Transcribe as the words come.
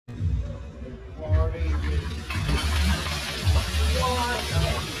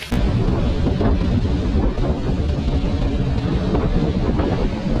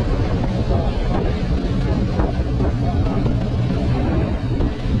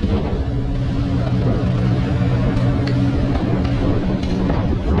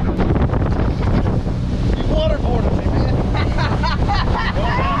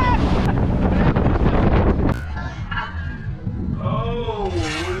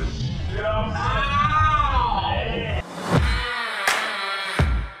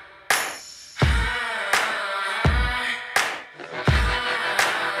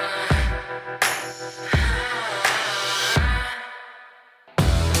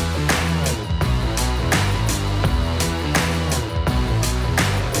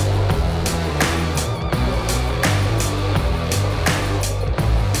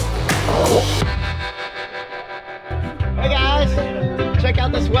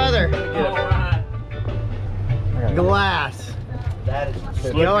weather. Alright. Glass. That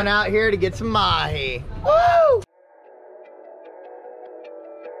is Going out here to get some mahi. Woo!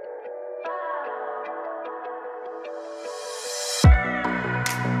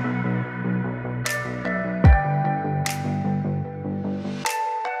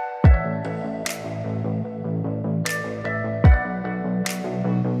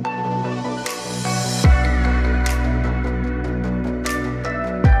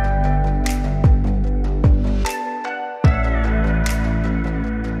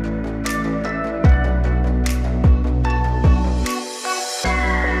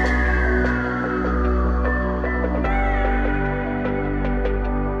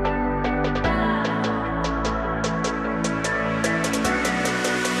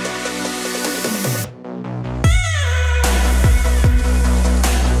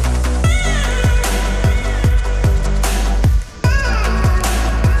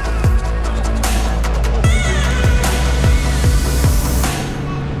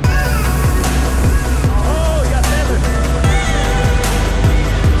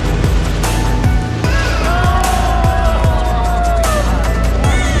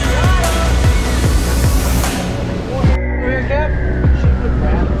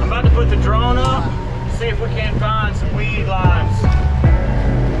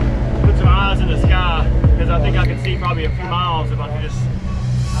 Probably a few miles if I could just.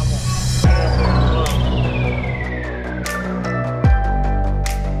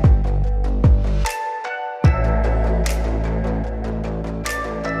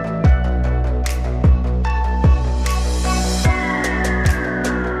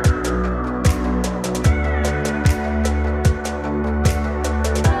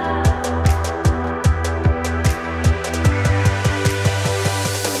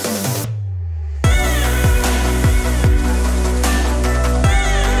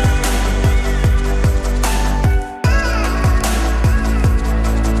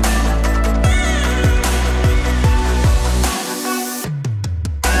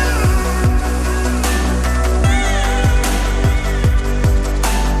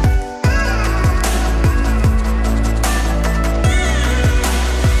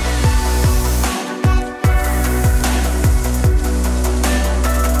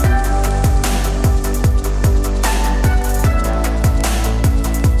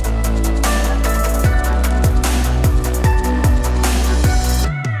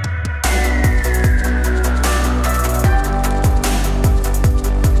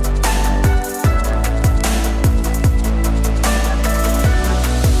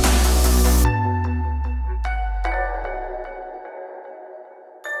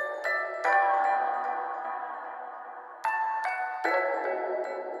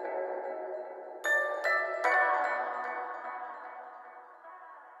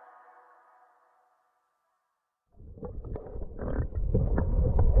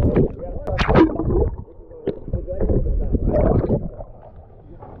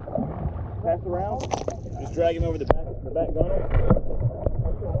 Pass around, just drag him over the back gunnel,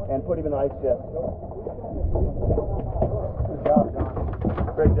 and put him in the ice chest. Good job,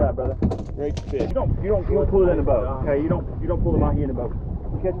 John. Great job, brother. Great fish. You don't pull it in the boat. Okay, you don't pull the mahi in the boat.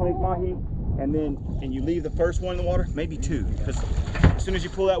 You catch one of these mahi, and you leave the first one in the water, maybe two, because as soon as you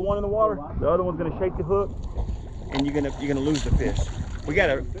pull that one in the water, the other one's gonna shake the hook, and you're gonna lose the fish. We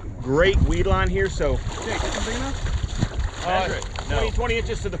got a great weed line here, so. Okay, get some big enough? 20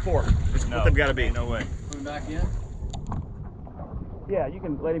 inches to the fork. That's what they've got to be. No way. Put him back in? Yeah, you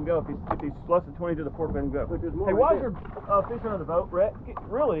can let him go. If he's less than 20 to the fork, let him go. Hey, why is your fish under the boat, Brett?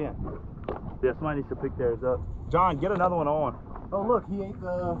 Reel it in. Yeah, somebody needs to pick theirs up. John, get another one on. Oh, look, he ate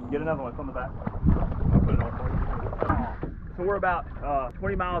the... Get another one. It's on the back. I'll put it on for you. So we're about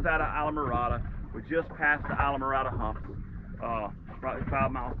 20 miles out of Alamorada. We just passed the Alamorada hump. Probably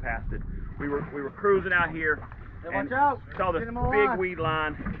 5 miles past it. We were cruising out here. And saw this big weed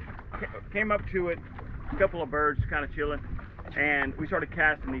line, came up to it, a couple of birds kind of chilling, and we started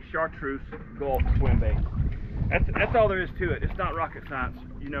casting these chartreuse Gulp Swim baits. That's all there is to it. It's not rocket science.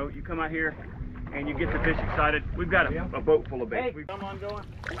 You know, you come out here and you get the fish excited. We've got a boat full of baits. Hey. Come on going?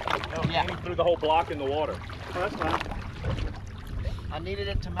 No, yeah. Through the whole block in the water. Oh, that's fine. I needed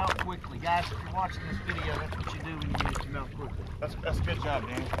it to melt quickly. Guys, if you're watching this video, that's what you do when you need it to melt quickly. That's a good job,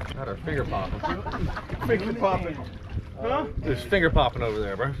 Danny. Got our finger popping. Finger popping. Huh? There's finger popping over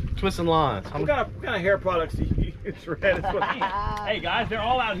there, bro. Twisting lines. What kind of hair products do you use, Red? Hey guys, they're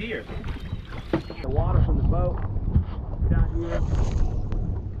all out here. The water from the boat down here.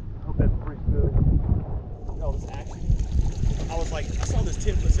 Hope that's pretty good. Look at all this action. I was like, I saw this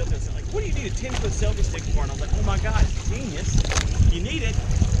 10-foot selfie. I was like, what do you need a 10-foot selfie stick for? And I was like, oh my God, it's genius. You need it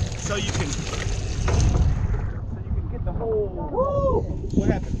so you can get the whole. Woo! What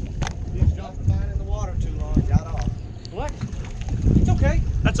happened? He's jumping mine in the water too long. Got off. What? It's okay.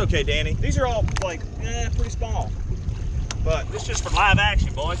 That's okay, Danny. These are all like pretty small. But this is just for live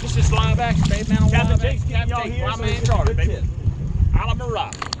action, boys. This is live action, baby. Man, Captain Jake's getting y'all here. So man charter, baby. Alamara,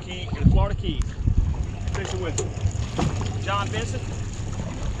 Key in the Florida Keys. Fishing with John Vincent,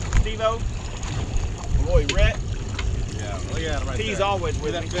 Steve-O, my boy Rhett. Yeah, look at him right He's there. always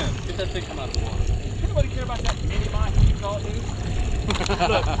with me. Get that thing come out of the water. Anybody care about that mini Mahi, you call it, dude? Look at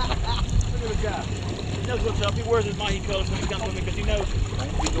this guy. He knows what's up. He wears his Mahi colors when he comes with me because he knows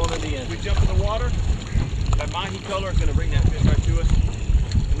we jump in the water. That Mahi color is going to bring that fish right to us.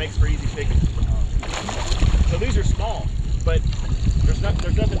 It makes for easy picking. So these are small, but there's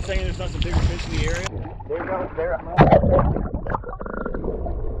nothing saying there's not some bigger fish in the area. There you go. There.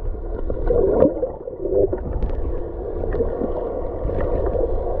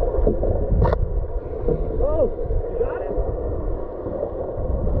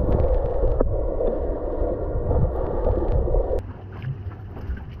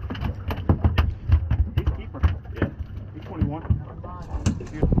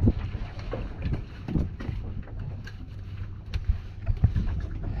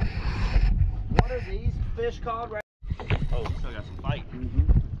 What are these fish called? Right? Oh, we still got some fight.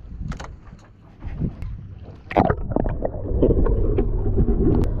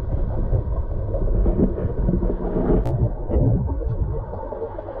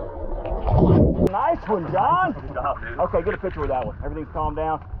 Nice one, John. Okay, get a picture with that one. Everything's calmed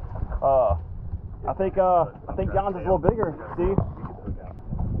down. I think John's is a little bigger. See?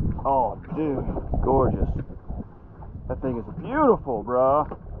 Oh, dude, gorgeous. That thing is beautiful, bro.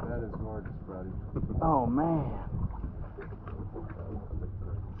 That is gorgeous, buddy. Oh man.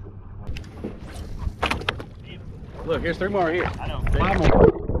 Look, here's 3 more here. I know. 5 more.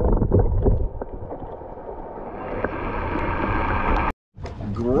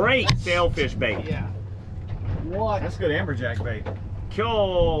 Great sailfish bait. Yeah. What? That's good amberjack bait.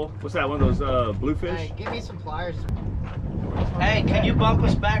 Kill. What's that? One of those bluefish? Hey, give me some pliers. Hey, can you bump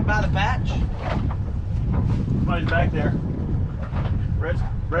us back by the patch? Somebody's back there.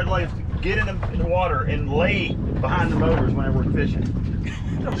 Red lights. Get in the water and lay behind the motors whenever we're fishing.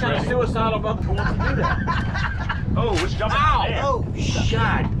 What kind of suicidal motherfucker wants to do that? Oh, it's jumping. Ow! Man. Oh,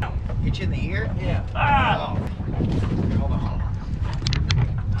 shot! Hit you in the ear? Yeah. Ah! Oh. Hold on.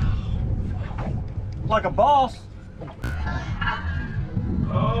 Like a boss.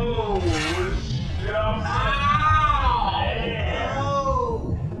 Oh, jump.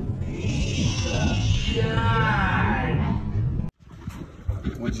 Oh!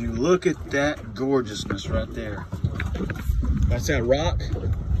 Would you look at that gorgeousness right there? That's that rock.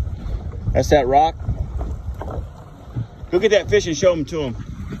 That's that rock. Go get that fish and show them to him.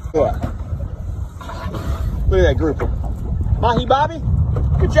 What? Look at that grouper. Mahi Bobby,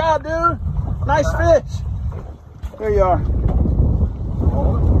 good job, dude. Nice fish. There you are.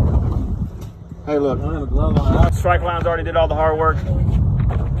 Hey, look. I don't have a glove on. Strike Lines already did all the hard work.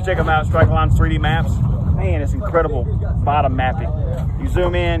 Check them out, Strike Lines 3D maps. Man, it's incredible bottom mapping. You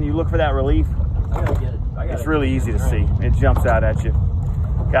zoom in, you look for that relief. It's really easy to see. It jumps out at you.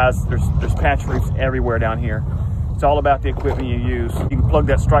 Guys, there's patch reefs everywhere down here. It's all about the equipment you use. You can plug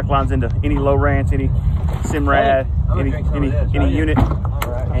that Strike Lines into any low ranch, any Simrad, any unit,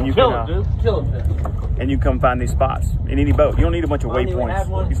 and you can and you come find these spots in any boat. You don't need a bunch of waypoints.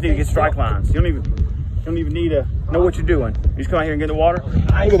 You just need to get Strike Lines. You don't even need to know what you're doing. You just come out here and get in the water.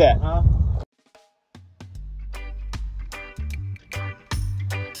 Look at that.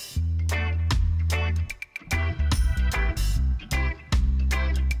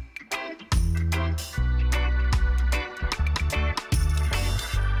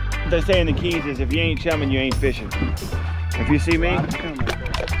 What they say in the Keys is if you ain't chumming, you ain't fishing. If you see me,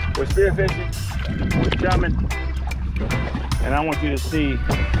 we're spearfishing, we're chumming, and I want you to see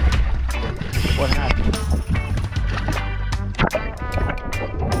what happens.